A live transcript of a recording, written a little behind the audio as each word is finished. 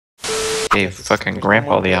gave fucking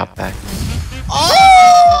Grandpa the op back.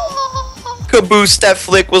 Oh! Caboose, that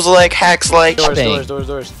flick was like hacks like.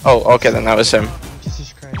 Doors. Oh, okay, then that was him.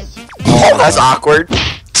 Jesus Christ. Oh, that's awkward.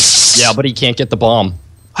 Yeah, but he can't get the bomb.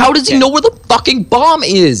 How does he know where the fucking bomb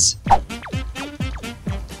is?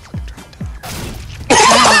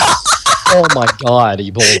 Oh my god,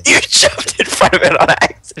 Ebola. You jumped in front of it on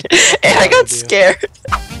accident, and I got scared.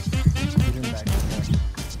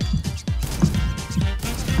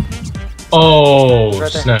 Oh,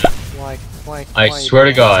 snap. I swear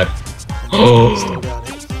to God. Oh.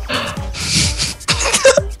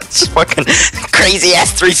 This fucking crazy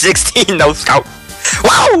ass 316 no scope.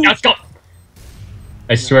 Wow! Let's go!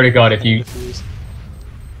 I swear to God, if you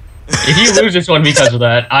lose this one because of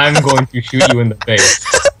that, I'm going to shoot you in the face.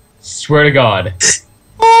 Swear to God.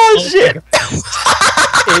 Oh shit!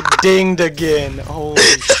 It dinged again. Holy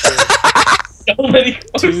shit. So many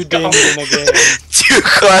Two dinging again. Too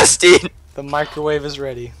close, dude. The microwave is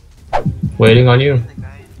ready. Waiting on you.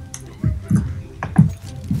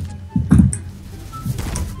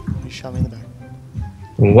 You shot me in the back.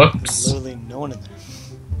 Whoops. Literally no one in there.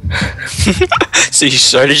 So you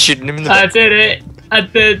started shooting him in the back. I did it.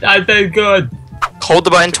 I did good. Hold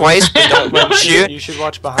the button twice, but don't shoot. You should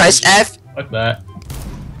watch behind Press you. F. Fuck that.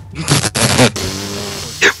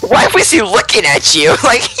 Why was he looking at you?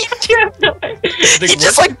 Like, he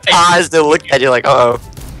just like paused and looked at you like, uh oh.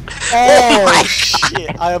 Oh, my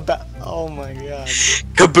shit. Oh my god.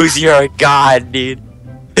 Caboose, you're a god, dude.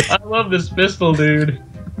 I love this pistol, dude.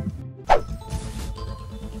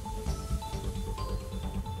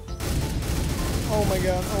 Oh my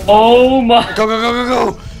god. Oh my. Go, go, go,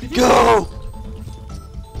 go, go! Go!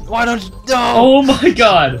 Why don't you? No! Oh my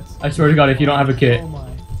God. I swear to God, if you don't have a kit. Oh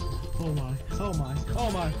my. Oh my. Oh my.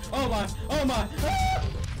 Oh my. Oh my. Oh my.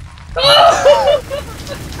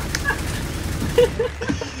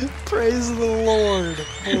 Praise the Lord.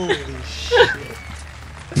 Holy shit.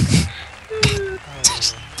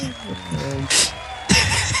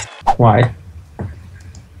 Why? I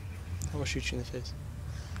will shoot you in the face.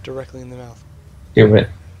 Directly in the mouth. Do it.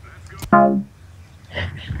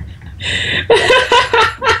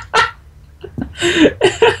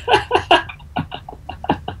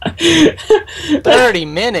 30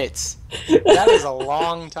 minutes! That is a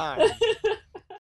long time.